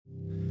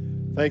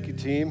Thank you,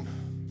 team.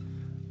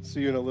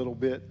 See you in a little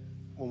bit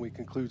when we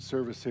conclude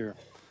service here.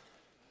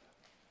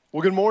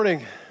 Well, good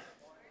morning.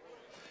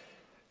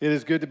 It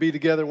is good to be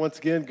together once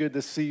again. Good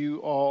to see you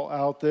all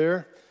out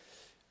there.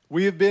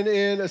 We have been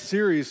in a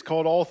series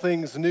called All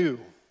Things New,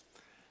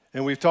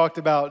 and we've talked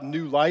about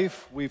new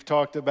life. We've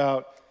talked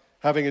about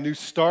having a new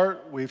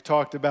start. We've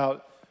talked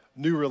about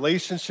new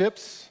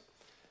relationships.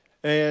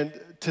 And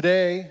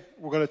today,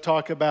 we're going to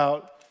talk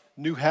about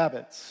new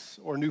habits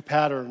or new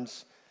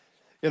patterns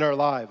in our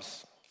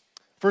lives.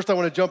 First, I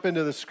want to jump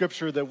into the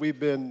scripture that we've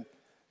been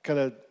kind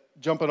of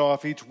jumping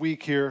off each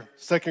week here,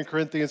 2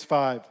 Corinthians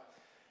 5,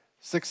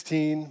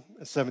 16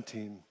 and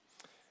 17.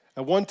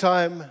 At one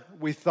time,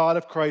 we thought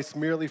of Christ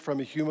merely from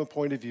a human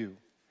point of view.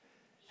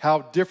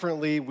 How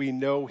differently we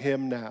know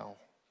him now.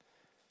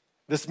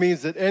 This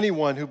means that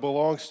anyone who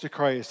belongs to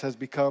Christ has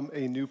become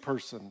a new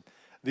person.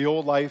 The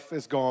old life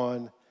is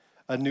gone,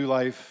 a new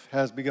life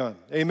has begun.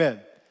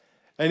 Amen.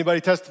 Anybody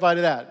testify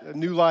to that? A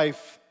new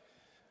life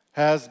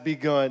has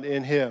begun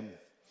in him.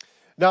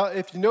 Now,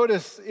 if you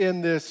notice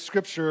in this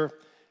scripture,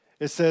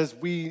 it says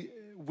we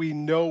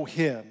know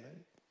him.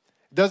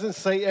 It doesn't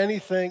say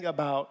anything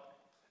about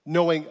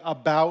knowing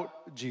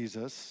about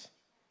Jesus,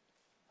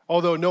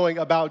 although knowing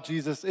about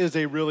Jesus is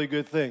a really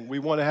good thing. We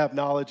want to have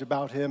knowledge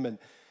about him and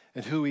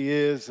who he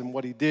is and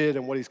what he did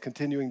and what he's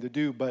continuing to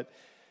do,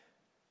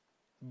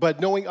 but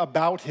knowing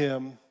about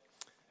him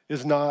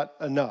is not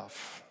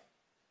enough.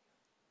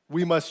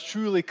 We must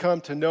truly come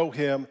to know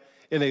him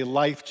in a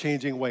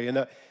life-changing way,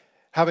 and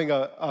having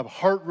a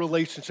heart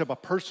relationship, a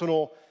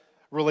personal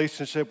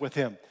relationship with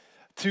him.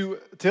 To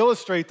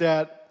illustrate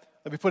that,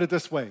 let me put it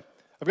this way.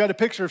 I've got a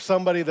picture of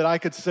somebody that I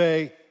could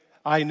say,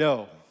 I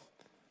know.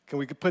 Can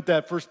we put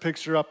that first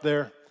picture up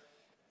there?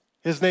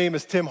 His name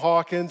is Tim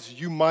Hawkins.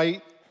 You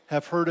might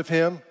have heard of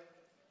him.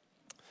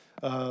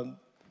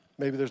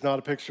 Maybe there's not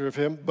a picture of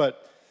him,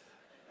 but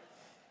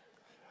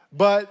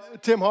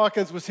Tim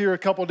Hawkins was here a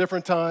couple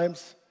different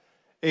times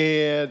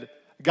and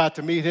got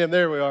to meet him.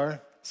 There we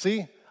are.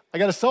 See? I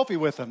got a selfie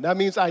with him. That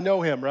means I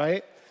know him,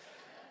 right?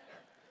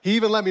 He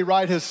even let me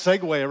ride his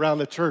Segway around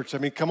the church. I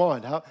mean, come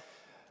on.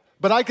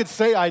 But I could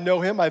say I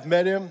know him. I've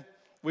met him.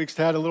 We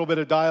had a little bit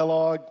of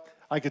dialogue.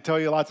 I could tell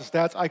you lots of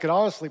stats. I could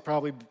honestly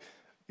probably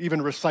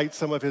even recite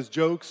some of his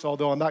jokes,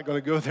 although I'm not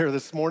going to go there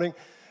this morning.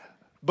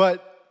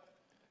 But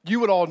you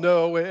would all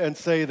know and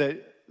say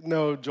that,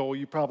 no, Joel,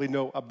 you probably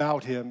know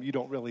about him. You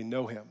don't really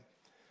know him.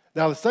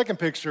 Now, the second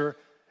picture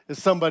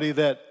is somebody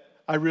that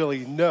I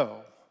really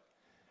know.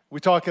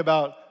 We talk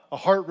about a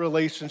heart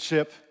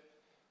relationship,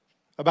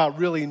 about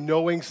really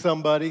knowing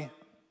somebody.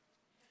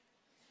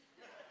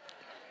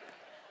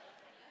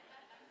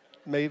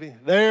 Maybe.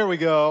 There we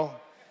go.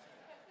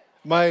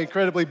 My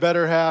incredibly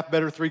better half,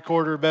 better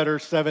three-quarter, better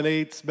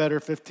 7/8, better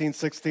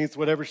 15/16,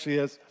 whatever she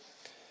is.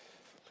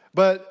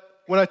 But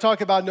when I talk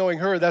about knowing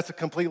her, that's a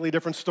completely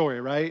different story,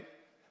 right?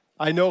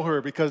 I know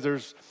her because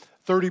there's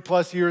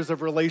 30-plus years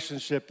of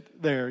relationship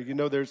there. You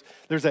know, there's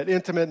that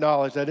intimate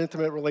knowledge, that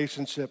intimate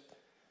relationship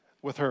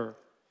with her.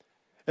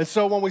 And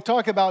so when we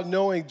talk about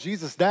knowing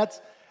Jesus,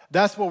 that's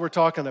what we're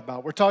talking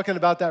about. We're talking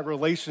about that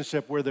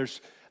relationship where there's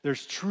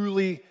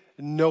truly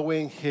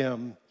knowing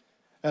him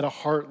at a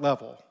heart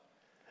level.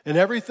 And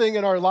everything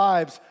in our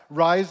lives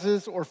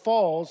rises or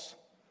falls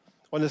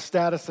on the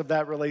status of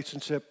that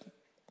relationship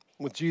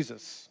with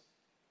Jesus.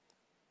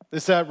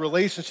 It's that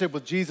relationship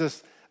with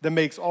Jesus that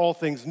makes all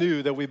things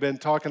new that we've been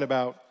talking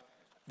about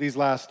these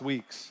last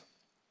weeks.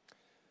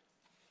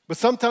 But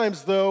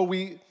sometimes, though,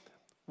 we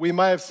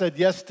might have said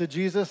yes to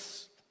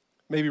Jesus,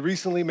 maybe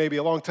recently, maybe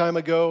a long time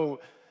ago,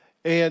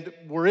 and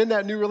we're in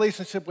that new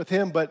relationship with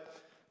him, but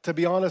to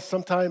be honest,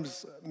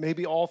 sometimes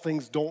maybe all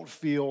things don't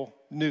feel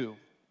new.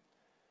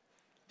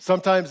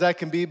 Sometimes that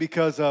can be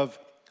because of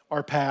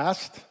our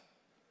past.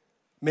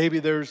 Maybe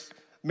there's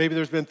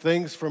been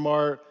things from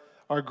our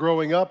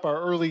growing up,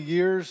 our early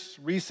years,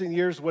 recent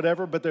years,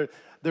 whatever, but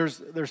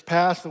there's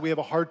past that we have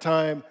a hard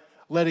time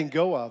letting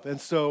go of. And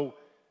so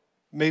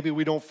maybe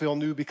we don't feel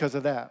new because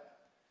of that.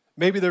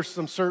 Maybe there's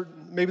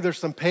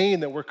some pain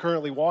that we're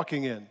currently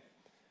walking in.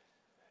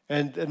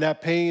 And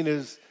that pain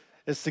is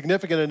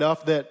significant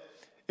enough that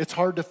it's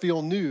hard to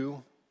feel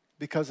new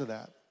because of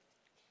that.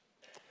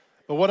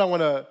 But what I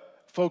want to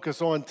focus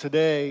on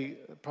today,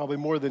 probably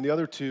more than the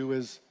other two,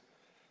 is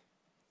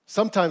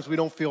sometimes we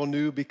don't feel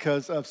new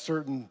because of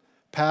certain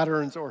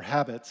patterns or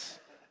habits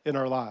in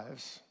our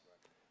lives.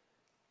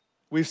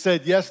 We've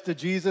said yes to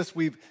Jesus.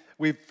 We've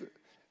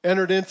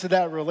entered into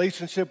that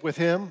relationship with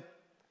him.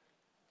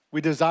 We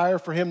desire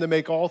for him to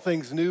make all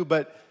things new,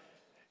 but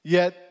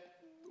yet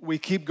we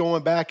keep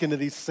going back into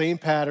these same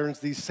patterns,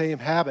 these same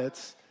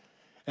habits,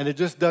 and it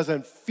just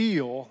doesn't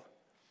feel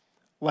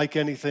like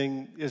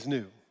anything is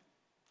new.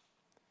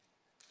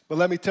 But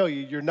let me tell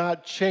you, you're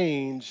not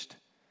changed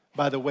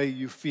by the way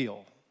you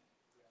feel.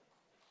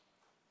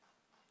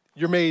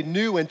 You're made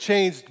new and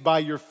changed by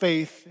your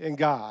faith in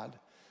God,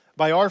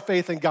 by our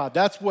faith in God.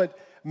 That's what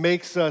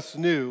makes us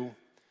new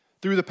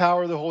through the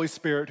power of the Holy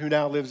Spirit who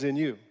now lives in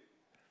you.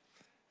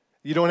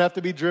 You don't have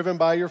to be driven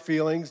by your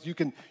feelings. You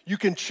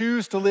can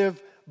choose to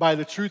live by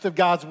the truth of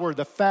God's word,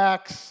 the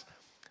facts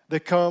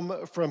that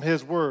come from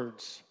his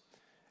words,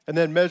 and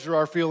then measure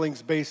our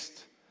feelings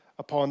based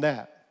upon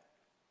that.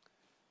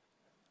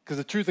 Because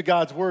the truth of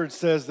God's word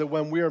says that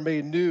when we are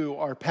made new,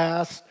 our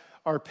past,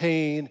 our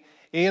pain,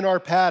 and our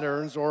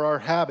patterns or our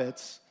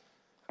habits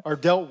are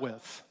dealt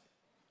with.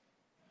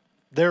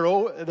 They're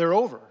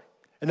over.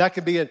 And that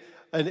can be an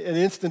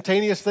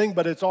instantaneous thing,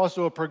 but it's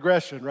also a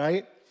progression,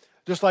 right?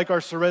 Just like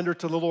our surrender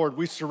to the Lord.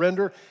 We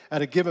surrender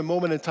at a given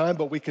moment in time,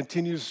 but we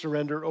continue to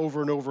surrender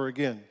over and over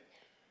again.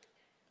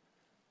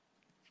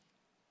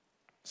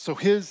 So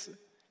his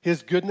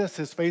goodness,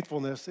 his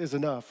faithfulness is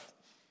enough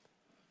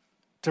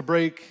to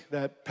break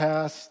that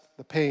past,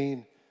 the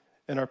pain,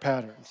 and our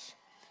patterns.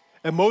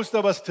 And most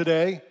of us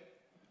today,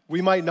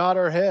 we might nod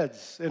our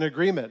heads in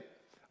agreement.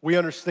 We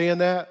understand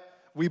that.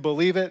 We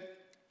believe it.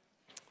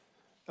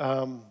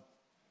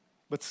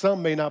 But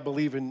some may not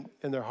believe in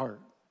their heart.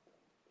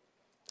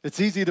 It's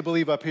easy to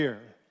believe up here.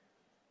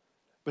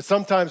 But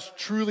sometimes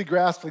truly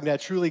grasping that,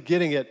 truly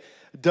getting it,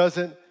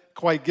 doesn't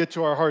quite get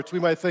to our hearts. We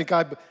might think,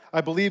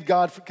 I believe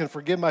God can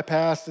forgive my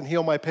past and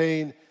heal my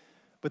pain,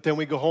 but then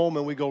we go home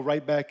and we go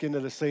right back into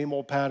the same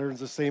old patterns,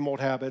 the same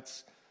old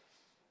habits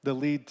that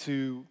lead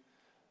to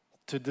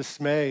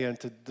dismay and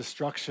to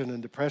destruction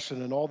and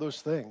depression and all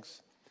those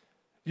things.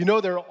 You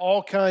know, there are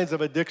all kinds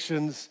of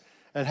addictions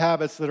and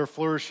habits that are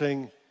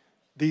flourishing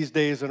these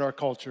days in our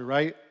culture,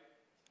 right?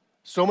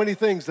 So many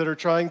things that are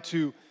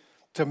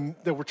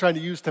that we're trying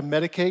to use to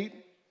medicate,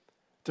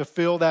 to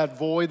fill that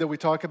void that we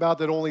talk about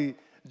that only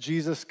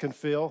Jesus can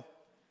fill.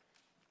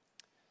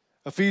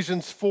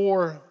 Ephesians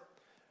 4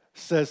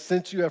 says,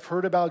 since you have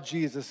heard about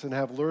Jesus and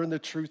have learned the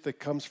truth that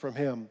comes from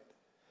him,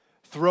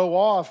 throw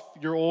off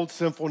your old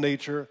sinful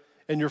nature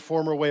and your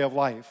former way of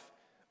life,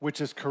 which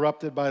is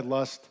corrupted by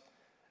lust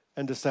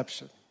and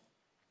deception.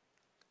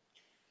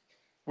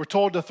 We're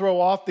told to throw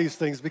off these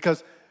things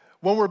because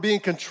when we're being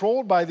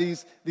controlled by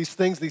these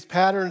things, these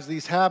patterns,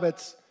 these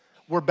habits,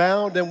 we're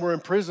bound and we're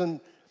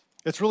imprisoned.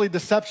 It's really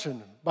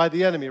deception by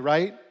the enemy,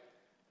 right?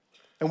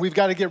 And we've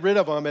got to get rid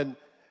of them and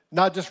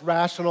not just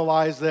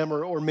rationalize them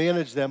or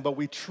manage them, but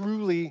we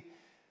truly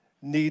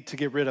need to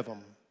get rid of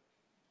them.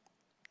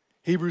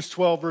 Hebrews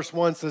 12, verse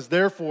 1 says,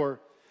 therefore,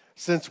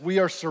 since we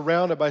are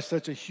surrounded by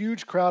such a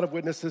huge crowd of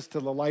witnesses to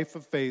the life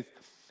of faith,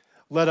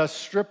 let us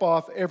strip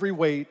off every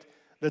weight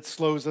that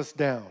slows us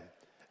down,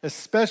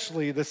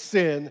 especially the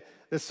sin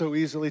that so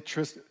easily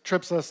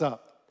trips us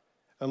up,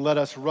 and let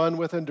us run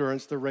with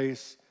endurance the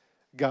race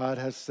God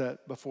has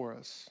set before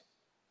us.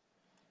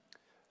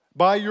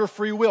 By your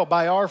free will,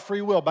 by our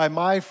free will, by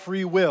my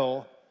free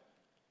will,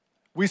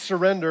 we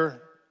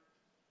surrender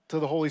to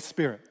the Holy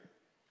Spirit,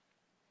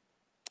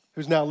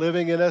 who's now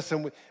living in us,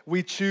 and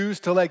we choose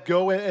to let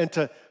go and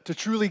to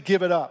truly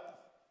give it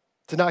up,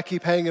 to not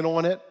keep hanging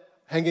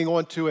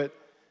on to it,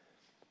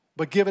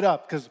 but give it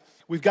up, because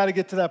we've got to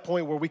get to that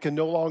point where we can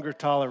no longer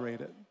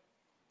tolerate it,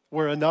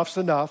 where enough's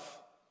enough,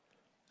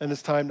 and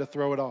it's time to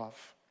throw it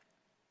off.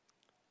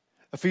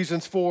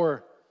 Ephesians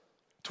 4,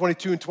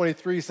 22 and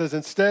 23 says,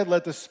 instead,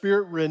 let the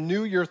Spirit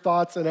renew your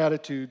thoughts and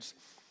attitudes.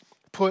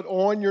 Put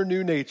on your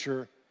new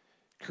nature,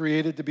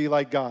 created to be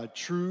like God,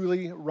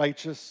 truly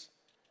righteous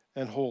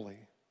and holy.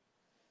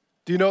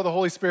 Do you know the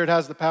Holy Spirit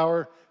has the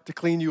power to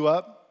clean you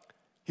up?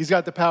 He's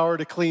got the power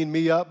to clean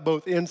me up,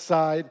 both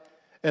inside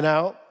and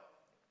out.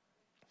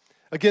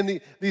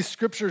 Again, these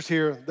scriptures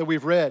here that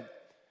we've read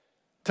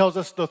tells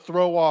us to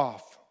throw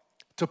off,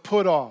 to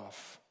put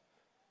off.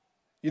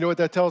 You know what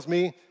that tells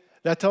me?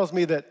 That tells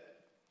me that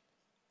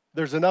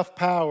there's enough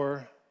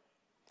power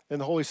in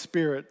the Holy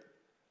Spirit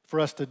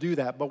for us to do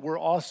that, but we're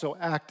also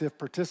active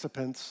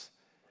participants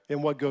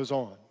in what goes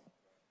on.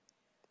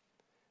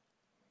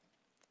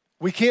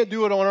 We can't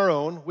do it on our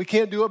own. We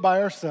can't do it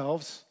by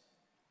ourselves,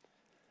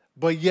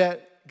 but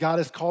yet God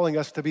is calling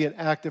us to be an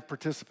active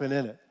participant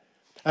in it.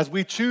 As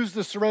we choose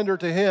to surrender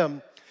to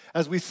him,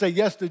 as we say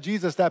yes to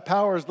Jesus, that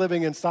power is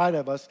living inside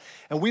of us,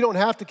 and we don't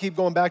have to keep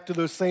going back to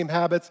those same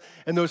habits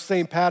and those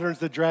same patterns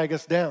that drag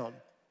us down.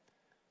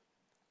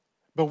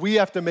 But we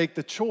have to make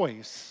the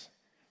choice.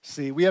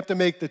 See, we have to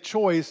make the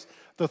choice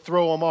to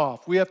throw them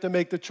off. We have to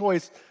make the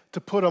choice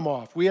to put them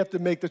off. We have to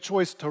make the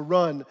choice to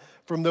run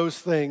from those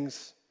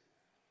things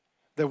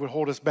that would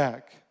hold us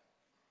back.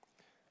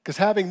 Because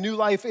having new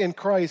life in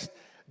Christ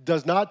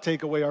does not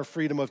take away our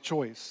freedom of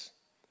choice,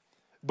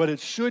 but it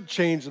should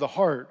change the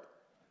heart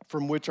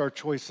from which our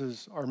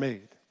choices are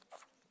made.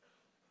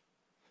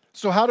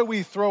 So how do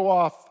we throw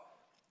off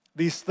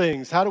these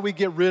things? How do we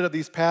get rid of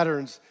these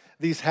patterns,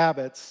 these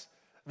habits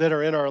that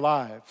are in our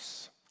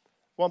lives?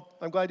 Well,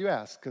 I'm glad you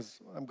asked, because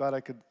I'm glad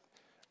I could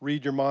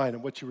read your mind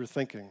and what you were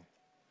thinking.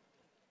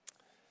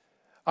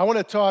 I want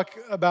to talk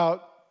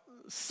about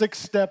 6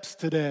 steps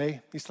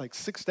today. It's like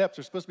 6 steps.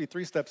 There's supposed to be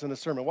 3 steps in a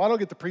sermon. Well, I don't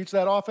get to preach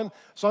that often,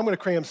 so I'm going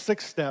to cram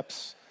 6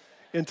 steps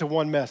into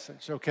one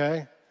message,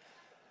 okay?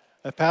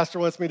 If pastor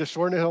wants me to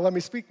shorten it, he'll let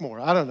me speak more.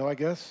 I don't know, I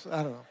guess.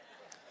 I don't know.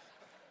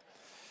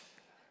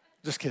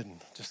 Just kidding.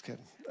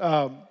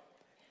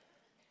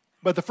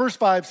 But the first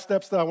 5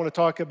 steps that I want to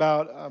talk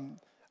about, I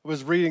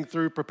was reading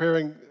through,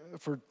 preparing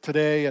for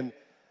today, and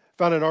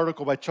found an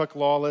article by Chuck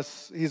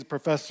Lawless. He's a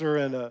professor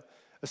and a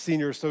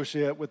senior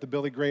associate with the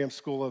Billy Graham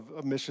School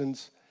of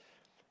Missions.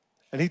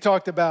 And he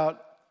talked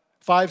about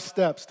 5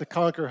 steps to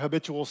conquer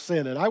habitual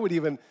sin. And I would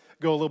even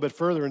go a little bit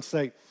further and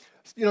say,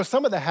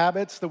 some of the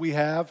habits that we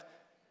have,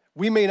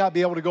 we may not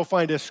be able to go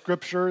find a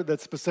scripture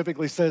that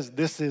specifically says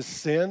this is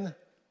sin.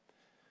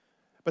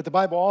 But the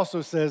Bible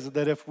also says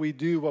that if we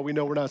do what we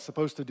know we're not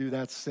supposed to do,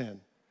 that's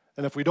sin.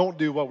 And if we don't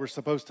do what we're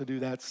supposed to do,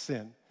 that's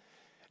sin.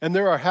 And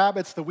there are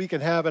habits that we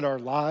can have in our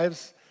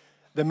lives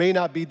that may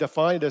not be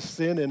defined as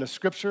sin in a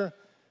scripture,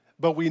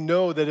 but we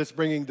know that it's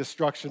bringing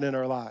destruction in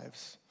our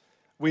lives.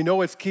 We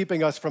know it's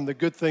keeping us from the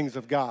good things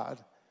of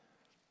God.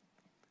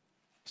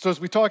 So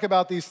as we talk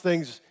about these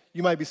things,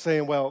 you might be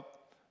saying, well,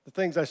 the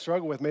things I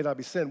struggle with may not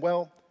be sin.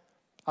 Well,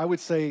 I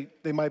would say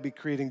they might be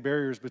creating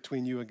barriers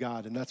between you and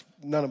God, and that's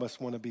none of us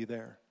want to be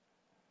there.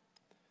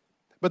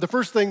 But the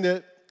first thing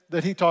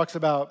that he talks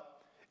about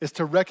is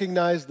to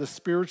recognize the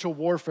spiritual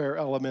warfare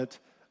element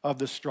of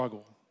the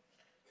struggle.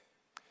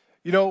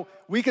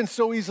 We can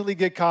so easily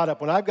get caught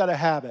up when I've got a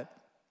habit,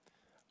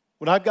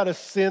 when I've got a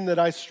sin that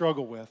I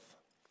struggle with,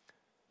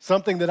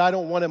 something that I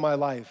don't want in my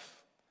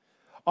life.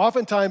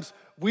 Oftentimes,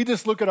 we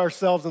just look at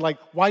ourselves and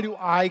why do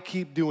I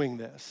keep doing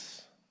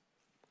this?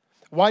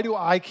 Why do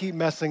I keep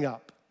messing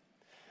up?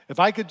 If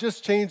I could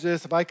just change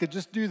this, if I could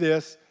just do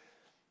this,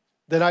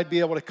 then I'd be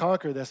able to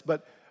conquer this.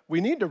 But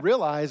we need to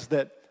realize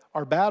that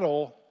our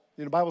battle,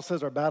 the Bible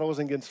says our battle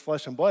isn't against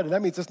flesh and blood, and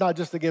that means it's not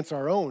just against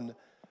our own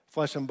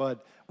flesh and blood.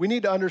 We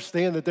need to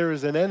understand that there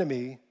is an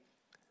enemy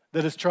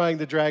that is trying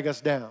to drag us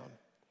down.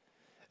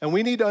 And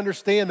we need to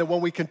understand that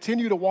when we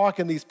continue to walk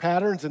in these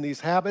patterns and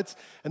these habits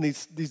and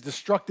these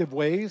destructive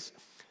ways,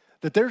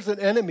 that there's an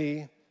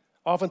enemy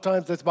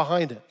oftentimes that's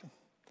behind it.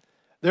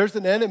 There's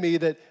an enemy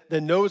that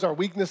knows our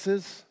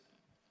weaknesses,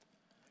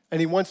 and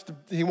he wants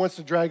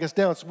to drag us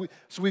down.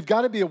 So we've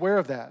got to be aware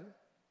of that.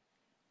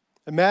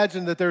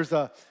 Imagine that there's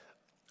a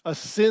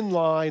sin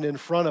line in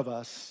front of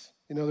us.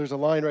 There's a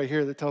line right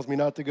here that tells me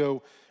not to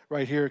go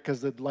right here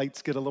because the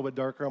lights get a little bit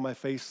darker on my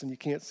face and you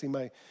can't see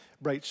my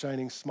bright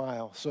shining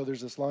smile. So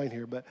there's this line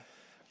here. But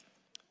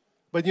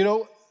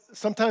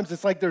sometimes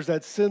it's like there's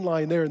that sin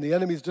line there and the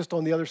enemy's just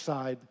on the other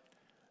side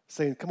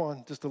saying, come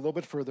on, just a little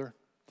bit further.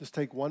 Just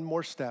take one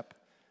more step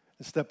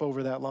and step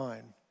over that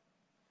line.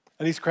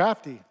 And he's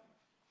crafty.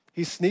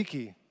 He's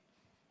sneaky.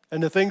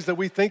 And the things that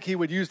we think he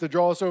would use to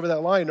draw us over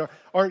that line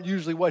aren't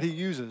usually what he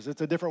uses.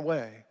 It's a different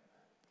way.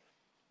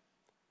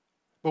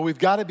 But we've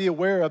got to be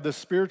aware of the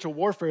spiritual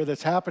warfare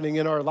that's happening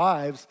in our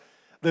lives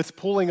that's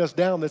pulling us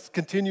down, that's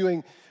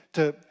continuing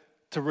to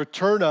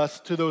return us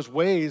to those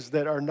ways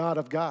that are not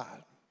of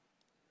God.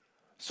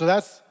 So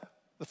that's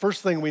the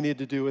first thing we need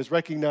to do is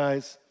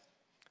recognize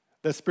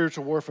that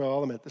spiritual warfare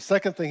element. The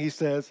second thing he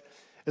says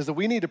is that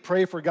we need to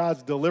pray for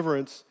God's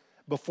deliverance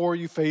before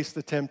you face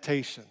the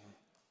temptation.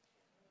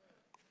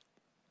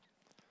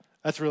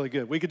 That's really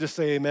good. We could just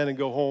say amen and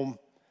go home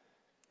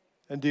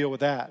and deal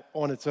with that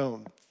on its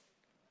own.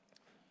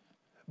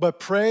 But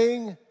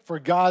praying for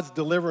God's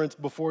deliverance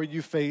before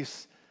you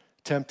face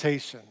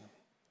temptation.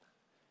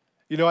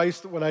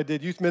 When I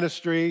did youth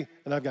ministry,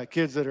 and I've got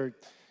kids that are,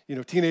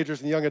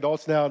 teenagers and young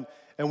adults now,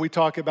 and we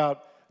talk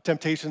about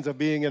temptations of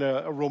being in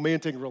a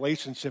romantic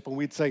relationship, and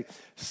we'd say,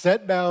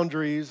 set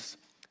boundaries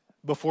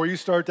before you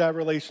start that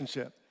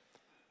relationship.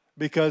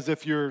 Because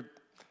if you're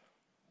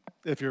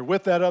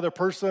with that other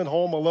person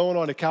home alone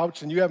on a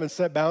couch and you haven't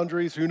set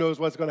boundaries, who knows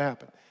what's going to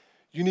happen?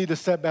 You need to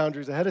set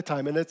boundaries ahead of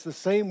time. And it's the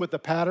same with the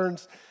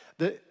patterns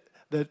that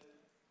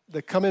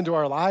come into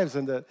our lives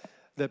and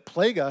that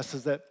plague us,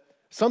 is that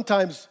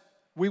sometimes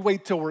we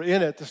wait till we're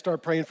in it to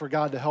start praying for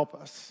God to help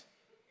us.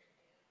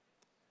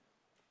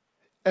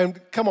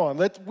 And come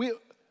on,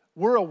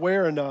 we're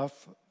aware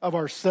enough of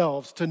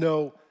ourselves to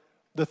know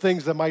the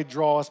things that might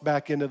draw us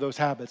back into those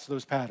habits,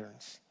 those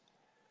patterns.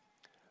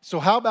 So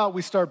how about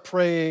we start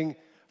praying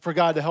for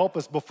God to help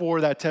us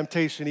before that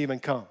temptation even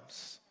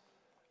comes,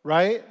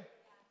 right?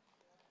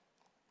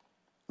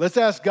 Let's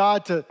ask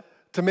God to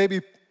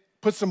maybe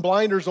put some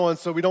blinders on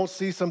so we don't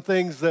see some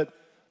things that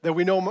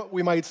we know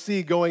we might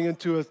see going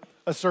into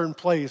a certain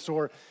place.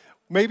 Or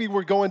maybe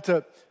we're going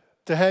to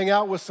hang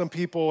out with some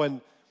people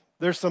and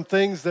there's some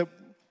things that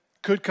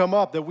could come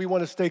up that we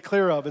want to stay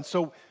clear of. And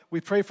so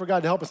we pray for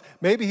God to help us.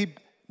 Maybe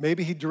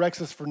he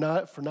directs us for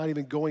not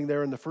even going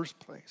there in the first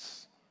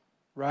place,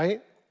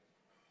 right?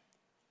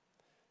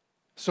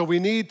 So we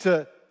need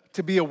to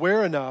be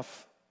aware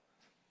enough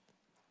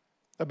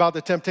about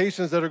the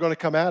temptations that are going to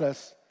come at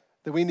us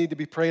that we need to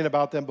be praying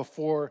about them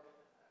before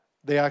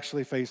they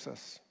actually face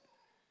us.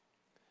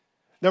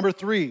 Number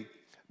 3,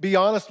 be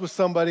honest with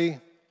somebody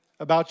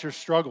about your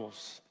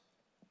struggles.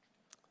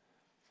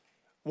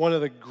 One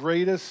of the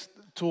greatest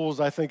tools,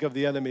 I think, of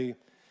the enemy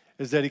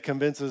is that he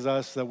convinces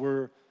us that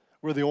we're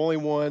the only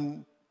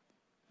one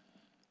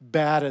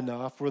bad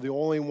enough, we're the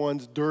only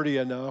ones dirty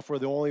enough, we're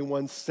the only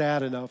ones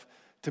sad enough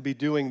to be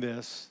doing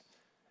this,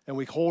 and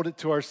we hold it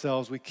to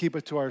ourselves, we keep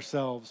it to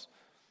ourselves.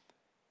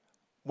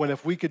 when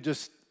if we could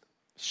just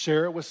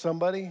share it with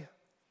somebody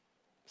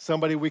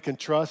we can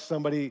trust,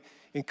 somebody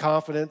in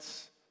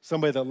confidence,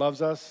 somebody that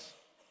loves us,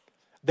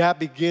 that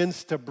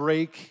begins to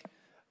break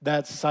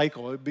that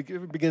cycle. It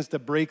begins to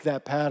break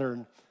that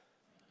pattern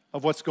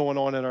of what's going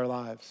on in our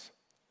lives.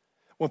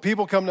 When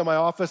people come to my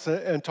office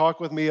and talk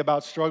with me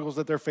about struggles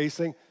that they're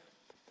facing,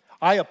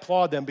 I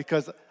applaud them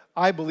because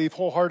I believe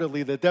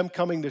wholeheartedly that them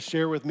coming to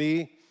share with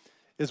me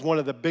is one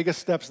of the biggest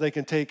steps they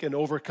can take in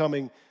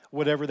overcoming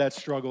whatever that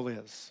struggle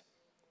is.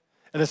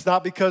 And it's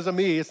not because of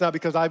me, it's not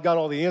because I've got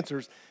all the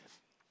answers.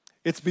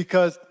 It's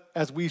because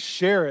as we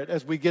share it,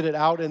 as we get it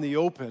out in the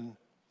open,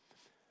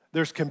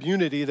 there's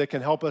community that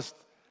can help us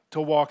to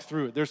walk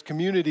through it. There's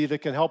community that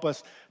can help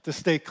us to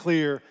stay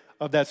clear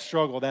of that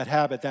struggle, that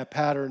habit, that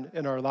pattern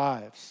in our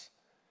lives.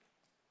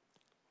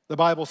 The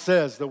Bible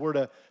says that we're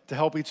to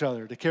help each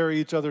other, to carry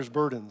each other's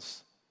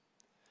burdens.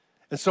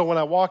 And so when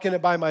I walk in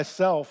it by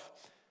myself,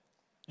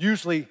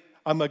 usually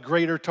I'm a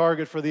greater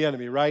target for the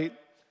enemy, right?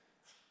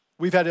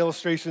 We've had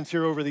illustrations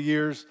here over the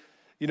years.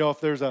 You know,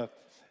 if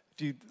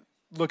you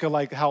look at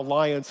like how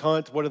lions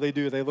hunt, what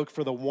do? They look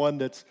for the one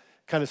that's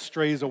kind of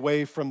strays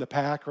away from the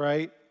pack,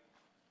 right?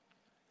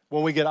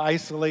 When we get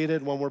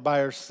isolated, when we're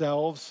by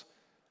ourselves,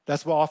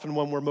 that's often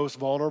when we're most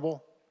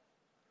vulnerable.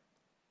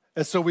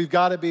 And so we've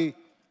got to be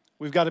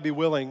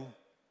willing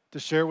to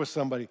share with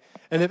somebody.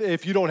 And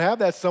if you don't have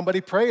that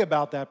somebody, pray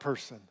about that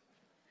person.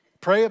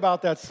 Pray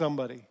about that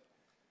somebody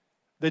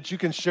that you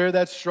can share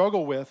that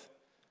struggle with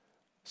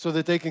so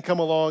that they can come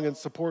along and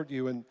support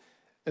you and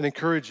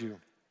encourage you.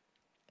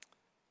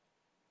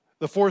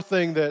 The fourth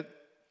thing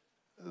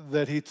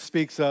that he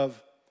speaks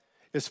of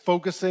is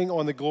focusing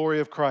on the glory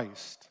of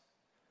Christ.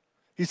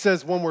 He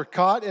says, when we're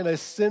caught in a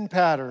sin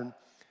pattern,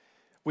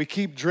 we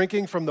keep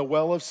drinking from the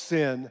well of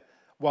sin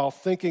while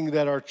thinking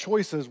that our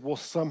choices will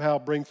somehow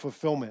bring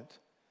fulfillment,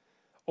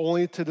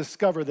 only to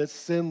discover that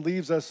sin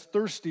leaves us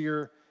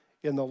thirstier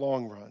in the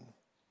long run.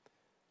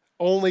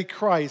 Only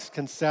Christ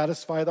can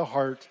satisfy the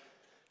heart,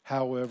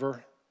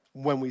 however,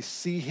 when we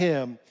see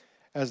him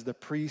as the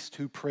priest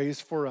who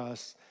prays for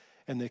us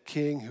and the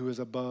king who is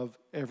above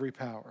every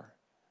power.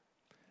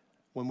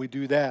 When we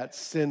do that,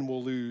 sin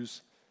will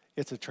lose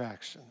its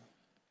attraction.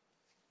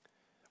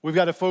 We've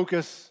got to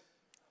focus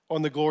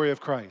on the glory of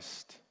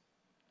Christ.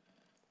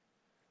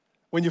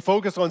 When you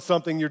focus on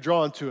something, you're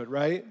drawn to it,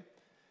 right?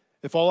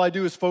 If all I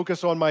do is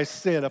focus on my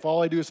sin, if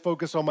all I do is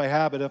focus on my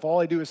habit, if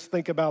all I do is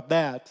think about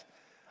that,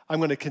 I'm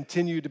going to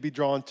continue to be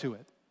drawn to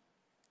it.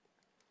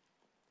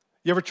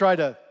 You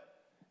ever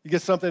you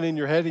get something in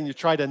your head and you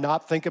try to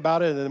not think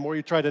about it, and the more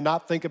you try to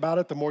not think about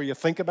it, the more you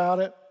think about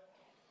it?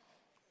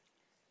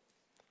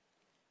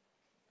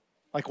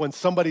 Like when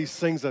somebody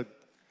sings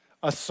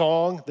a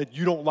song that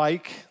you don't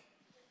like,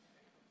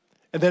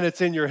 and then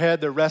it's in your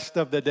head the rest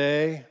of the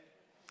day.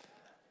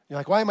 You're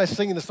like, why am I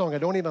singing the song? I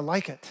don't even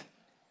like it.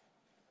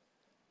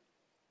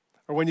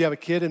 Or when you have a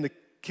kid in the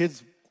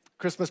kids'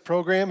 Christmas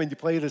program and you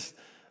play the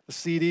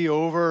CD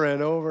over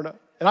and over and over.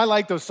 And I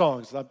like those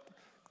songs.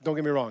 Don't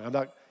get me wrong.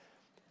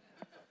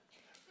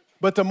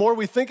 But the more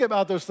we think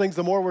about those things,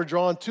 the more we're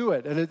drawn to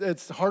it. And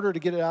it's harder to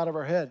get it out of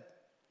our head.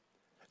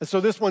 And so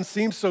this one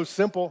seems so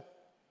simple,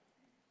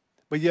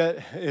 but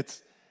yet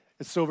it's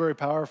so very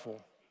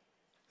powerful.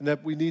 And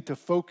that we need to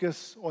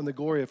focus on the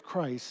glory of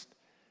Christ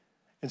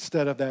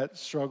instead of that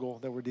struggle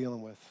that we're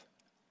dealing with.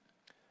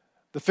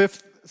 The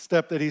fifth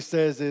step that he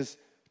says is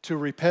to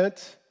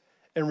repent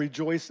and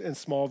rejoice in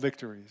small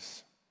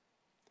victories.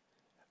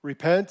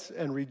 Repent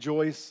and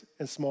rejoice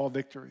in small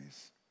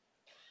victories.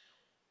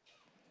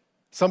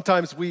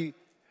 Sometimes we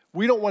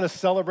don't want to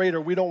celebrate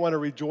or we don't want to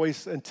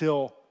rejoice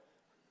until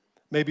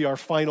maybe our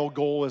final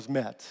goal is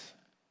met,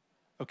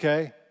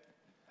 okay?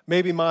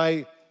 Maybe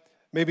my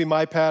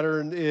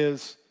pattern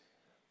is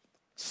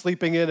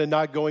sleeping in and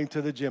not going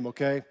to the gym,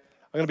 okay?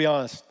 I'm going to be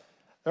honest.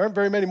 There aren't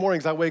very many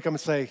mornings I wake up and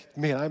say,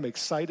 man, I'm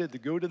excited to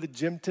go to the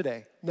gym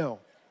today. No.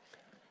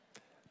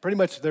 Pretty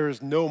much there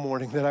is no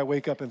morning that I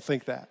wake up and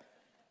think that.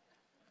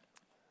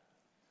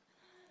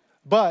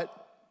 But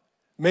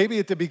maybe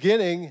at the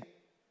beginning,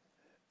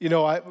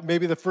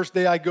 maybe the first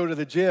day I go to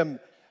the gym,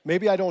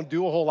 maybe I don't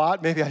do a whole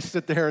lot. Maybe I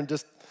sit there and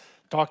just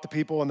talk to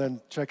people and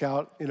then check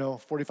out,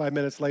 45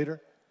 minutes later.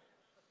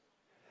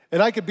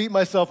 And I could beat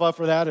myself up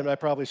for that, and I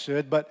probably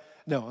should, but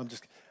no,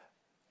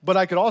 but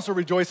I could also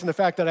rejoice in the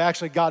fact that I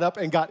actually got up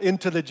and got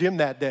into the gym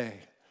that day,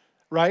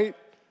 right?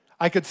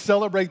 I could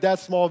celebrate that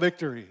small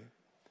victory.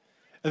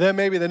 And then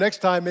maybe the next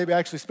time, maybe I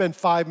actually spend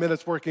 5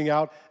 minutes working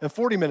out and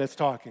 40 minutes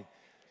talking.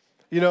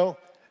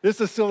 This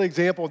is a silly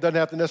example. It doesn't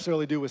have to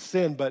necessarily do with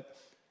sin, but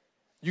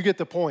you get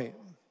the point.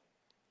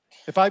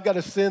 If I've got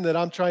a sin that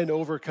I'm trying to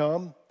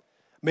overcome,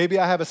 maybe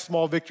I have a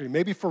small victory.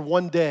 Maybe for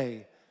one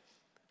day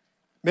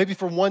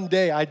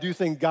I do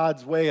things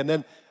God's way, and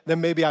then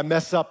maybe I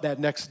mess up that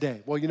next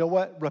day. Well, you know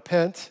what?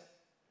 Repent,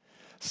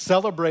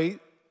 celebrate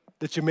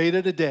that you made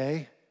it a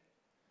day,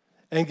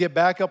 and get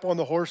back up on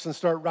the horse and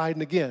start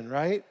riding again,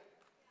 right?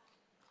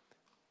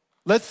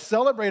 Let's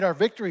celebrate our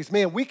victories.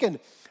 Man, we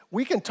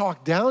can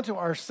talk down to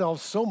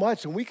ourselves so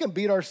much, and we can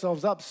beat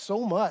ourselves up so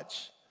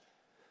much.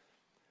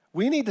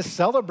 We need to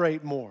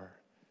celebrate more.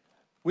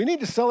 We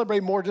need to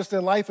celebrate more just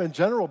in life in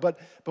general, but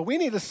we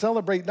need to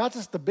celebrate not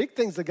just the big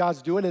things that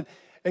God's doing,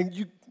 and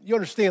you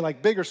understand,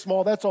 like big or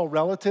small, that's all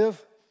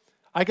relative.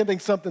 I can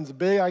think something's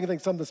big, I can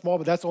think something's small,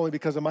 but that's only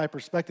because of my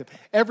perspective.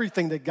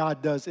 Everything that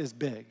God does is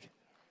big.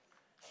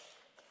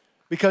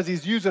 Because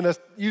he's using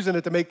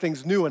it to make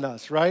things new in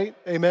us, right?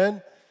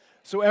 Amen?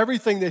 So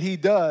everything that he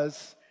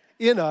does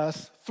in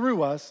us,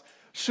 through us,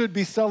 should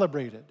be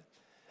celebrated.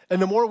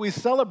 And the more we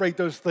celebrate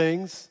those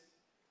things,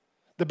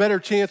 the better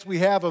chance we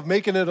have of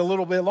making it a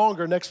little bit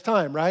longer next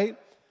time, right?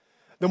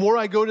 The more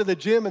I go to the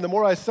gym and the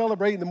more I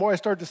celebrate and the more I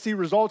start to see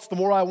results, the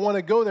more I want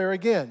to go there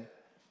again.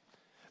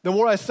 The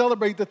more I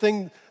celebrate the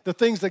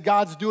things that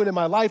God's doing in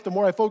my life, the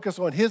more I focus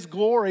on his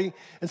glory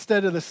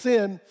instead of the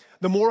sin,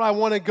 the more I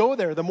want to go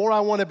there, the more I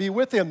want to be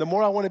with him, the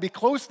more I want to be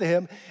close to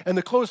him, and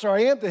the closer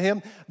I am to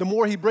him, the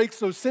more he breaks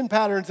those sin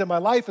patterns in my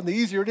life, and the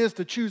easier it is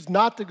to choose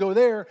not to go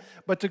there,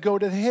 but to go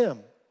to him.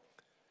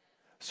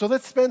 So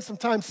let's spend some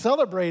time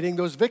celebrating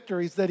those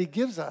victories that he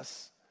gives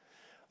us.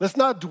 Let's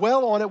not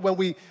dwell on it when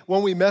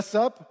we mess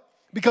up,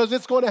 because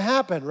it's going to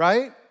happen,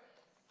 right?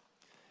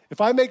 If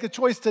I make a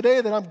choice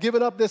today that I'm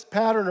giving up this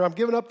pattern or I'm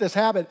giving up this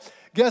habit,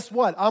 guess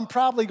what? I'm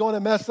probably going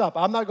to mess up.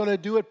 I'm not going to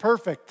do it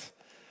perfect.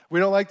 We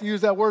don't like to use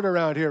that word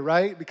around here,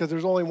 right? Because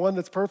there's only one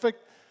that's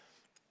perfect.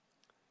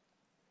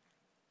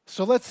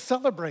 So let's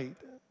celebrate.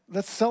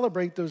 Let's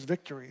celebrate those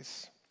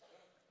victories.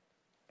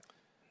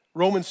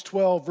 Romans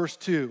 12, verse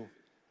 2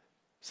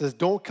 says,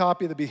 don't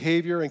copy the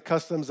behavior and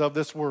customs of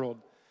this world,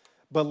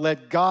 but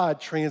let God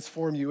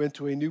transform you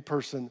into a new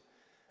person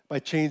by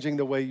changing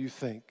the way you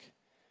think.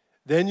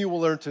 Then you will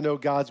learn to know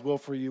God's will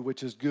for you,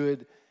 which is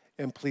good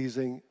and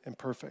pleasing and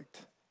perfect.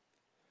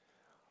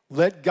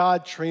 Let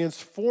God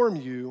transform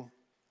you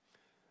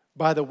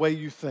by the way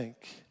you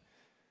think.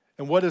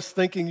 And what does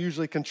thinking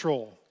usually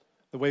control?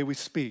 The way we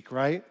speak,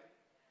 right?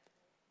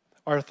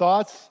 Our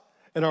thoughts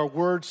and our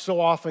words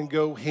so often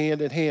go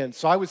hand in hand.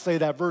 So I would say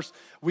that verse,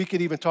 we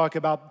could even talk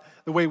about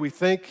the way we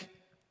think,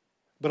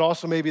 but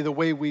also maybe the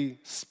way we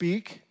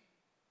speak.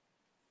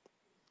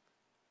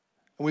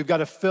 And we've got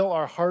to fill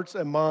our hearts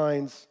and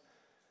minds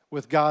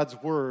with God's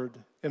word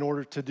in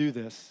order to do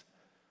this,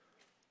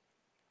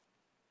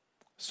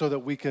 so that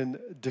we can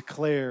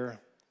declare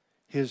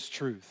his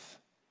truth,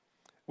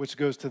 which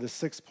goes to the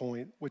sixth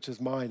point, which is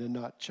mine and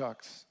not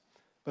Chuck's.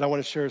 But I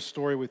want to share a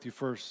story with you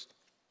first.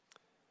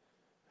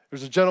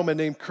 There's a gentleman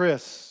named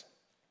Chris,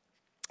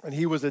 and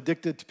he was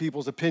addicted to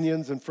people's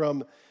opinions, and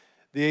from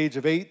the age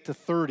of 8 to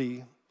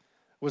 30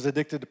 was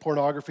addicted to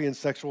pornography and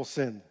sexual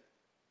sin.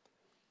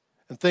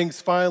 And things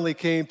finally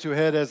came to a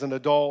head as an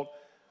adult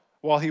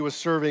while he was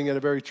serving in a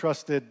very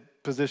trusted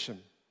position.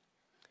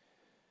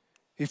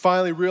 He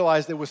finally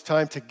realized it was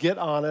time to get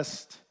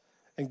honest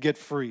and get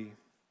free.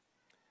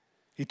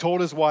 He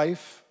told his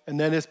wife and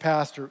then his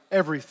pastor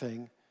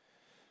everything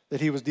that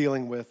he was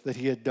dealing with, that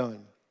he had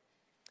done.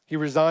 He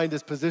resigned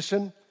his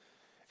position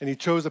and he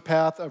chose a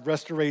path of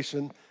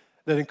restoration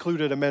that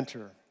included a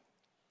mentor.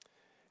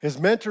 His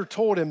mentor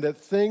told him that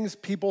things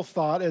people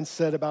thought and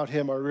said about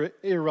him are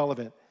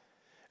irrelevant.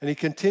 And he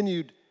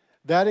continued,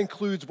 that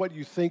includes what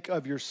you think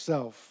of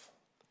yourself.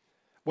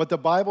 What the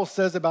Bible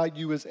says about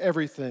you is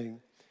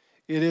everything.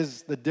 It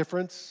is the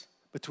difference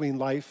between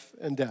life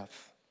and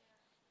death.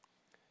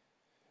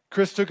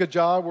 Chris took a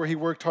job where he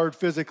worked hard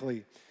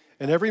physically.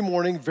 And every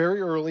morning,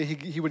 very early,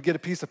 he would get a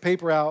piece of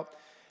paper out.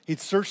 He'd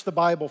search the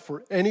Bible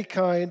for any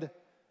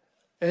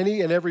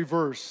and every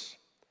verse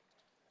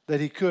that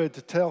he could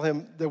to tell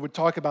him, that would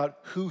talk about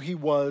who he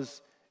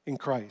was in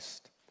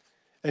Christ.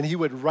 And he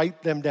would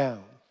write them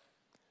down.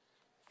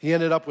 He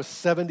ended up with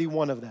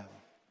 71 of them.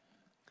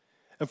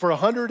 And for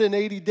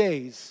 180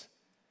 days,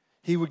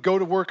 he would go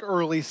to work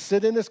early,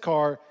 sit in his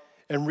car,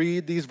 and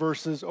read these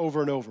verses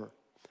over and over.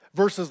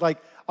 Verses like,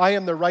 I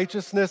am the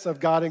righteousness of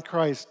God in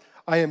Christ.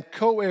 I am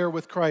co-heir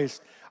with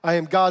Christ. I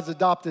am God's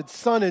adopted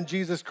son in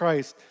Jesus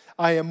Christ.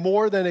 I am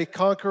more than a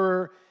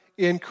conqueror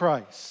in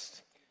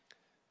Christ.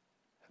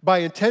 By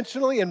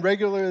intentionally and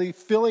regularly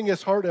filling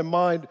his heart and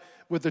mind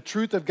with the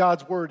truth of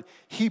God's word,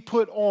 he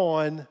put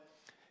on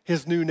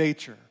his new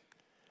nature.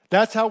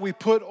 That's how we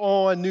put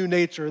on new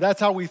nature. That's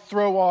how we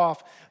throw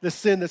off the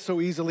sin that so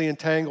easily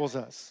entangles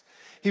us.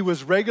 He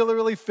was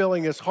regularly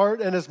filling his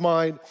heart and his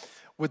mind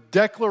with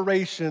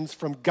declarations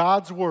from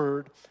God's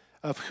word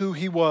of who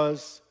he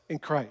was in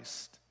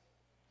Christ.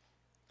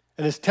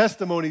 And his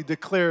testimony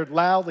declared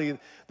loudly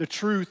the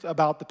truth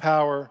about the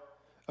power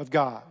of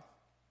God.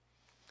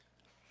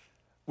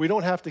 We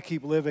don't have to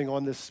keep living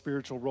on this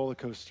spiritual roller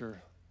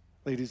coaster,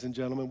 ladies and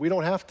gentlemen. We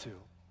don't have to.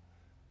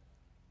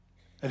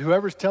 And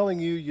whoever's telling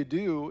you you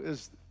do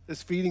is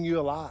feeding you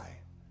a lie.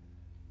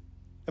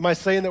 Am I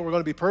saying that we're going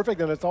to be perfect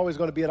and it's always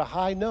going to be at a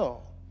high?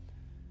 No.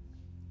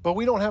 But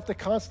we don't have to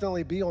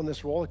constantly be on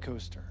this roller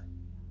coaster.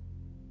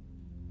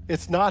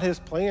 It's not his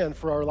plan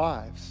for our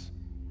lives.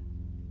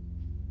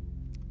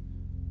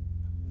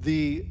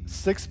 The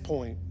sixth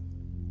point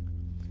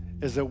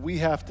is that we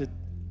have to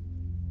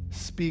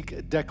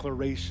speak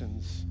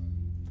declarations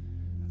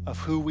of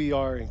who we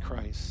are in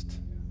Christ.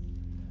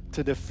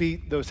 to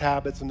defeat those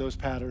habits and those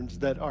patterns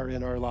that are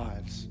in our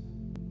lives.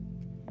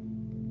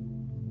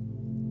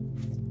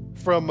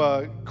 From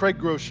Craig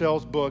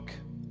Groeschel's book,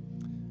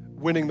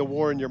 Winning the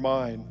War in Your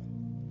Mind,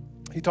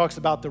 he talks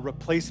about the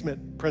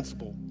replacement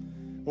principle.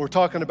 When we're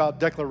talking about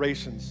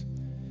declarations,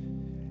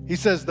 he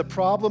says the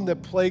problem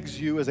that plagues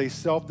you is a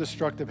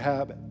self-destructive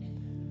habit.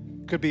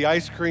 Could be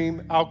ice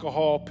cream,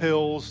 alcohol,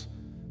 pills,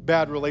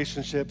 bad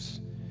relationships.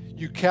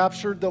 You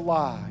captured the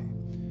lie.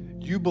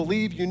 You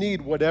believe you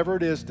need whatever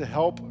it is to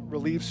help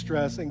relieve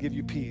stress and give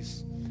you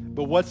peace.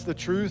 But what's the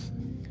truth?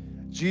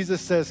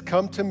 Jesus says,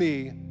 come to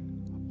me,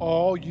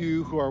 all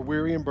you who are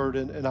weary and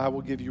burdened, and I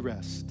will give you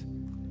rest.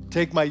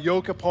 Take my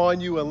yoke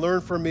upon you and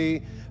learn from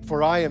me,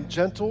 for I am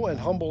gentle and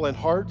humble in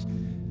heart,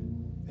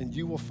 and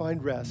you will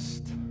find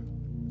rest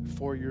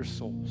for your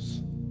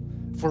souls.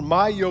 For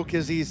my yoke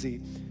is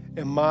easy,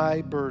 and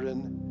my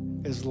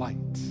burden is light.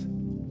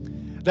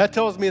 That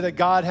tells me that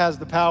God has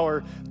the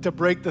power to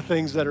break the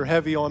things that are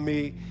heavy on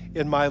me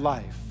in my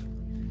life.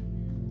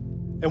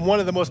 And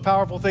one of the most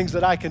powerful things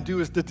that I can do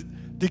is to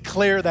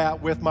declare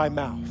that with my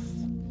mouth,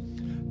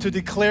 to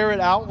declare it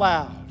out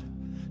loud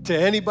to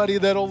anybody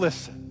that'll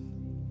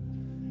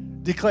listen.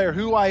 Declare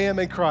who I am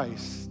in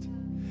Christ.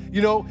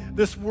 You know,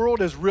 this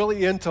world is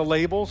really into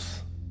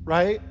labels,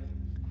 right?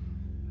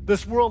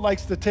 This world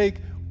likes to take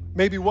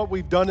maybe what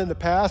we've done in the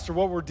past or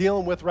what we're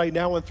dealing with right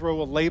now and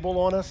throw a label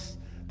on us,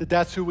 that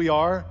that's who we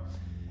are.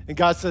 And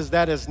God says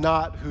that is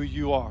not who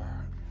you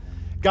are.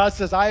 God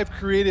says, I have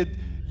created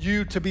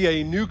you to be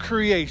a new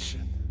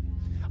creation.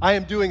 I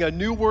am doing a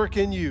new work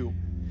in you.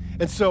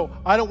 And so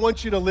I don't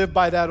want you to live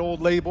by that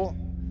old label.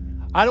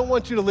 I don't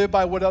want you to live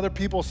by what other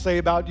people say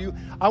about you.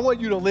 I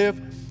want you to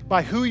live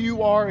by who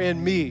you are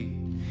in me.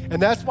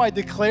 And that's by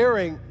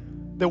declaring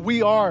that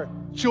we are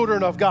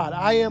children of God.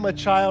 I am a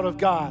child of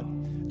God.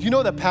 Do you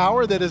know the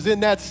power that is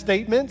in that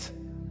statement?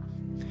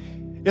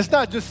 It's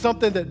not just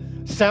something that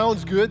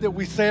sounds good that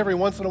we say every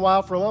once in a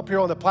while from up here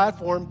on the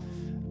platform.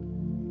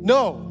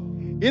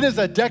 No, it is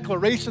a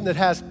declaration that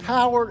has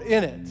power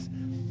in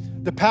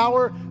it. The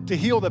power to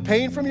heal the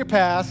pain from your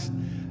past,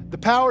 the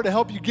power to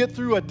help you get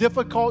through a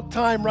difficult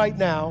time right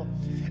now,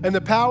 and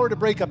the power to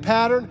break a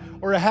pattern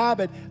or a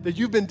habit that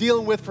you've been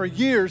dealing with for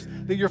years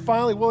that you're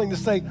finally willing to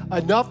say,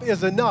 enough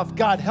is enough.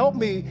 God, help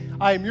me.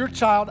 I am your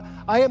child.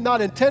 I am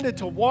not intended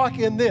to walk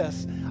in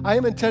this. I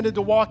am intended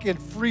to walk in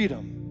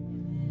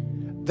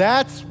freedom.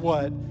 That's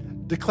what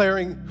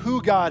declaring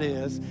who God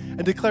is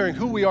and declaring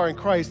who we are in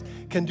Christ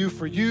can do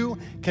for you,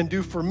 can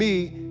do for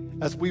me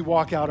as we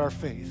walk out our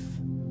faith.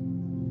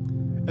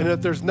 And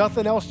if there's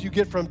nothing else you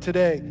get from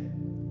today,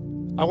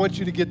 I want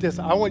you to get this.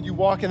 I want you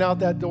walking out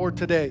that door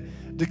today,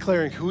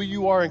 declaring who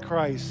you are in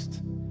Christ,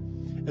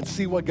 and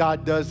see what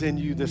God does in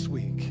you this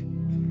week.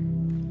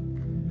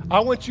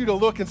 I want you to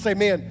look and say,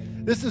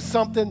 man, this is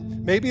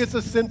something, maybe it's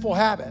a sinful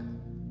habit.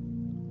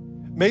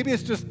 Maybe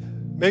it's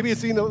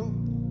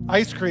eating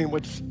ice cream,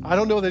 which I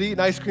don't know that eating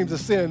ice cream is a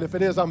sin. If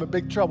it is, I'm in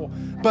big trouble.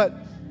 But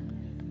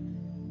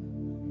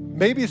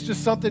maybe it's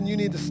just something you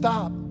need to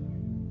stop.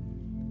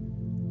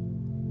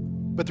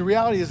 But the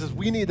reality is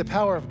we need the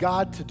power of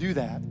God to do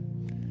that.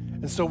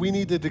 And so we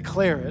need to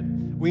declare it.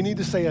 We need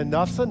to say,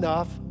 enough's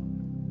enough.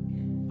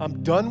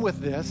 I'm done with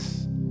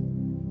this.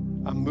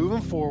 I'm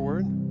moving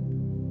forward.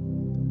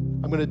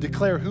 I'm going to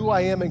declare who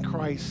I am in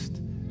Christ.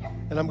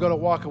 And I'm going to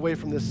walk away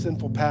from this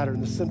sinful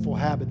pattern, this sinful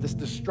habit, this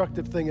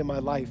destructive thing in my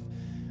life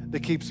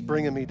that keeps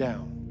bringing me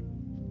down.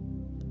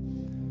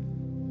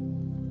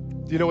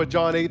 Do you know what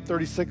John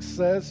 8:36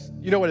 says?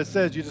 You know what it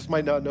says, you just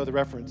might not know the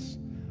reference.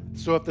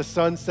 So if the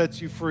Son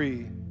sets you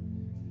free,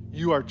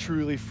 you are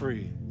truly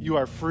free. You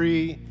are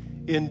free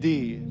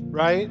indeed,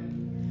 right?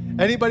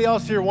 Anybody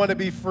else here want to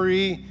be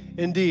free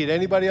indeed?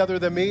 Anybody other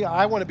than me?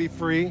 I want to be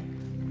free.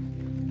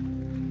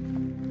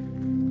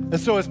 And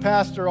so as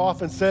Pastor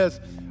often says,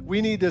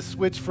 we need to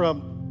switch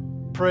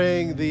from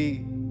praying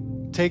the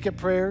take it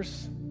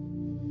prayers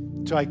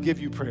to I give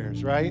you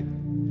prayers, right?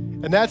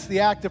 And that's the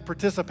active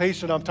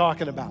participation I'm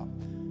talking about.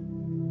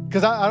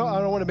 Because I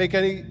don't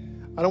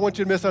want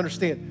you to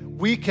misunderstand.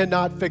 We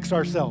cannot fix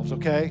ourselves,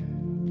 okay?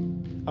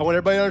 I want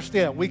everybody to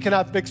understand, we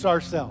cannot fix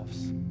ourselves.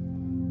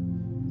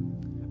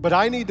 But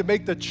I need to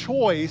make the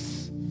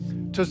choice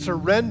to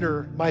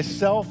surrender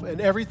myself and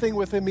everything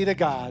within me to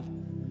God,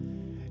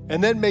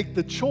 and then make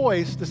the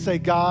choice to say,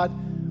 God,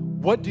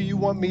 what do you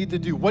want me to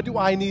do? What do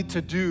I need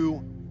to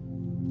do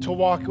to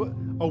walk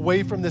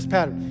away from this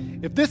pattern?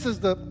 If this is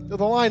the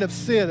line of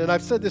sin, and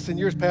I've said this in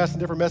years past in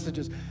different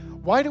messages,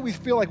 why do we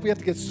feel like we have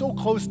to get so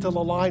close to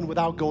the line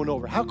without going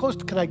over? How close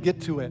can I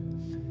get to it?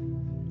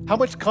 How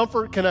much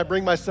comfort can I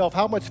bring myself?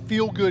 How much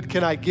feel good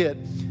can I get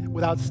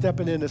without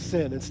stepping into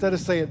sin? Instead of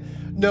saying,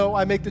 no,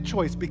 I make the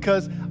choice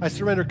because I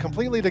surrender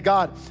completely to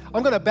God.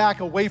 I'm going to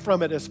back away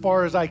from it as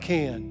far as I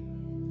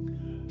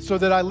can so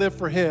that I live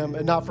for Him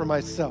and not for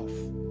myself.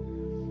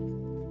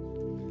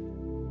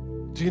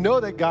 Do you know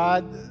that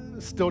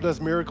God still does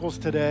miracles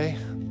today?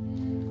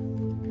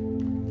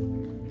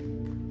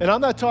 And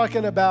I'm not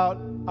talking about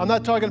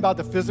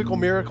the physical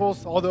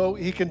miracles, although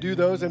He can do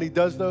those and He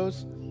does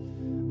those.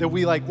 that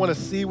we like want to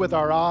see with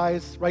our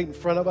eyes right in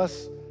front of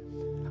us.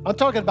 I'm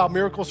talking about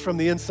miracles from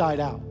the inside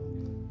out.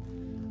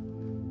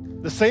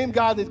 The same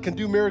God that can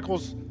do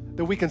miracles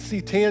that we can see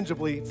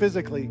tangibly,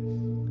 physically,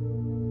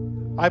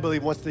 I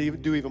believe wants to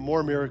do even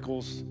more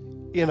miracles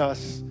in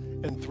us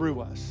and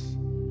through us.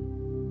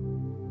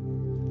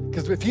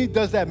 Because if he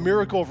does that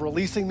miracle of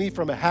releasing me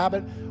from a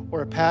habit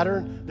or a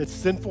pattern that's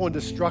sinful and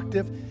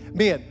destructive,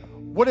 man,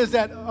 what does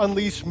that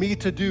unleash me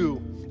to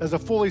do as a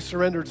fully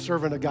surrendered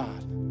servant of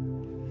God?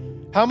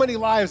 How many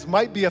lives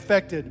might be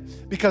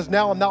affected because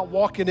now I'm not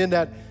walking in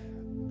that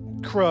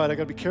crud. I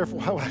gotta be careful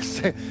how I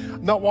say it.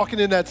 I'm not walking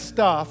in that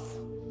stuff.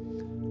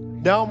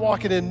 Now I'm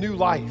walking in new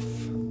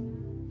life.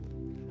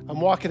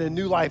 I'm walking in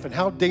new life, and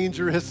how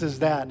dangerous is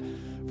that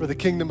for the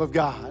kingdom of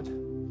God?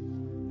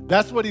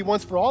 That's what he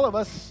wants for all of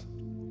us.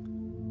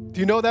 Do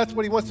you know that's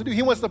what he wants to do?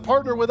 He wants to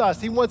partner with us.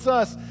 He wants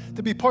us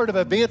to be part of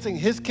advancing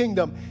his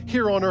kingdom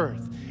here on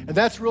earth. And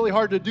that's really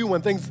hard to do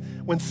when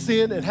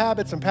sin and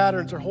habits and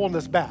patterns are holding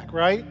us back,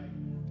 right?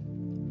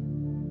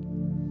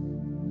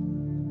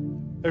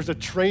 There's a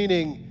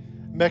training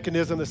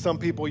mechanism that some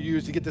people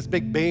use. You get this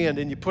big band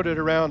and you put it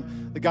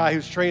around the guy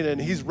who's training and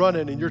he's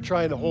running and you're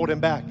trying to hold him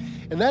back.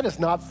 And that is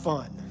not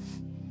fun.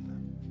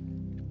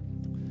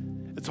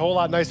 It's a whole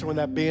lot nicer when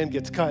that band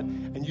gets cut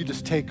and you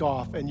just take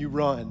off and you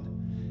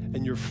run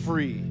and you're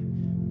free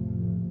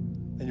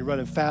and you're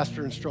running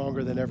faster and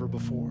stronger than ever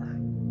before.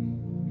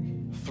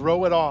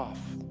 Throw it off,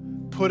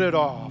 put it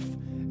off,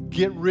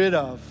 get rid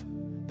of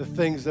the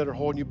things that are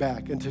holding you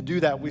back. And to do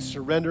that, we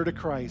surrender to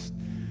Christ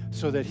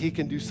so that he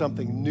can do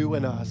something new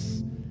in us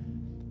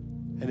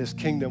and his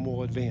kingdom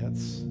will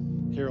advance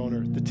here on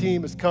earth. The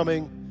team is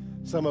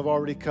coming. Some have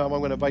already come. I'm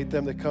going to invite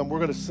them to come. We're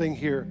going to sing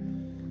here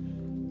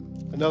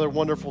another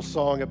wonderful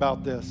song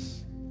about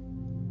this.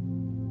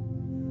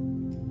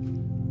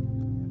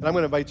 And I'm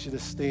going to invite you to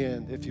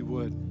stand if you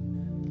would.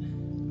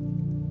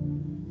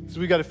 So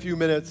we got a few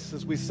minutes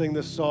as we sing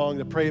this song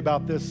to pray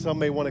about this. Some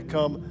may want to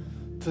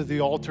come to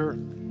the altar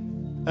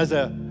as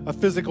a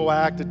physical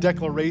act, a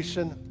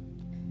declaration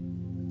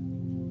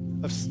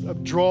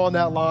of drawing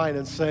that line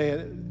and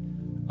saying,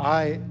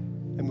 I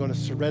am going to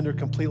surrender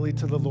completely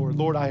to the Lord.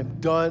 Lord, I am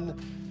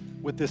done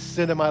with this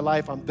sin in my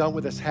life. I'm done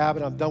with this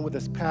habit. I'm done with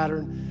this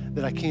pattern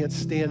that I can't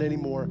stand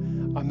anymore.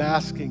 I'm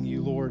asking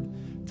you, Lord,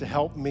 to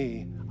help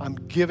me. I'm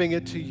giving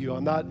it to you.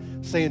 I'm not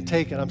saying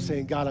take it. I'm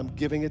saying, God, I'm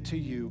giving it to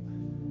you.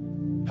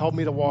 Help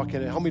me to walk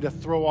in it. Help me to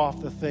throw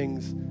off the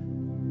things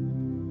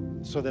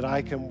so that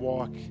I can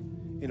walk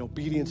in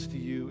obedience to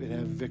you and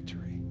have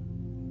victory.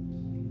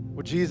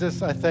 Well,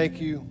 Jesus, I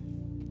thank you.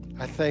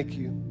 I thank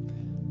you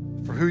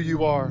for who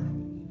you are.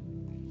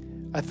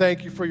 I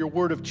thank you for your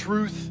word of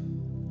truth.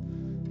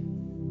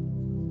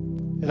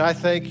 And I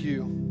thank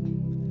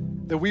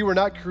you that we were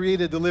not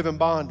created to live in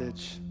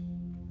bondage.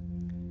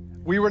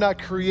 We were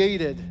not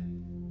created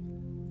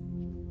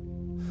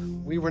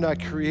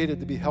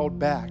to be held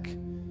back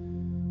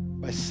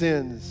by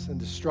sins and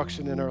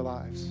destruction in our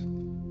lives.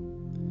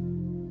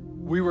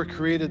 We were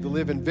created to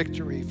live in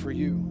victory for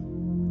you.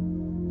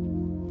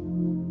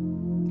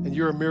 And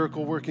you're a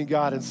miracle working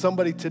God. And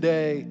somebody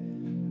today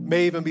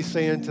may even be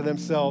saying to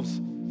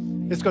themselves,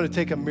 it's going to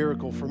take a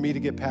miracle for me to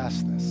get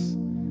past this.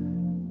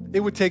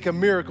 It would take a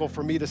miracle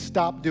for me to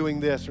stop doing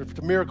this, or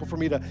a miracle for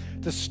me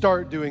to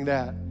start doing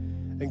that.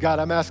 And God,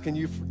 I'm asking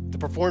you to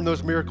perform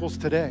those miracles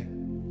today.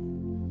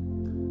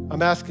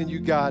 I'm asking you,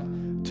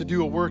 God, to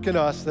do a work in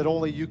us that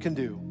only you can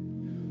do.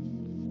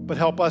 But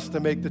help us to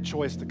make the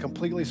choice to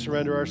completely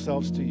surrender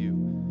ourselves to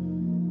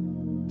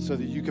you so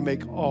that you can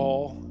make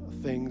all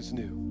things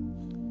new.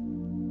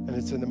 And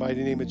it's in the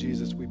mighty name of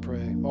Jesus we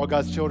pray. All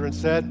God's children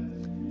said,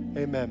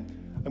 amen.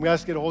 I'm going to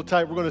ask you to hold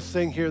tight. We're going to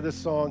sing here this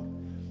song.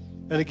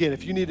 And again,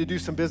 if you need to do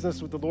some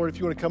business with the Lord, if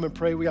you want to come and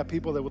pray, we got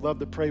people that would love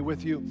to pray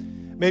with you.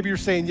 Maybe you're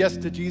saying yes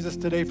to Jesus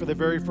today for the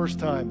very first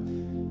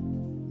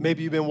time.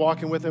 Maybe you've been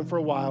walking with him for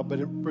a while, but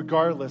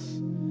regardless,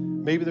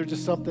 maybe there's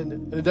just something,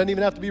 and it doesn't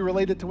even have to be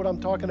related to what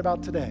I'm talking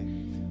about today.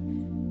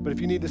 But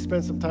if you need to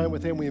spend some time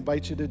with him, we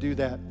invite you to do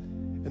that.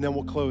 And then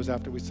we'll close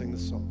after we sing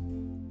this song.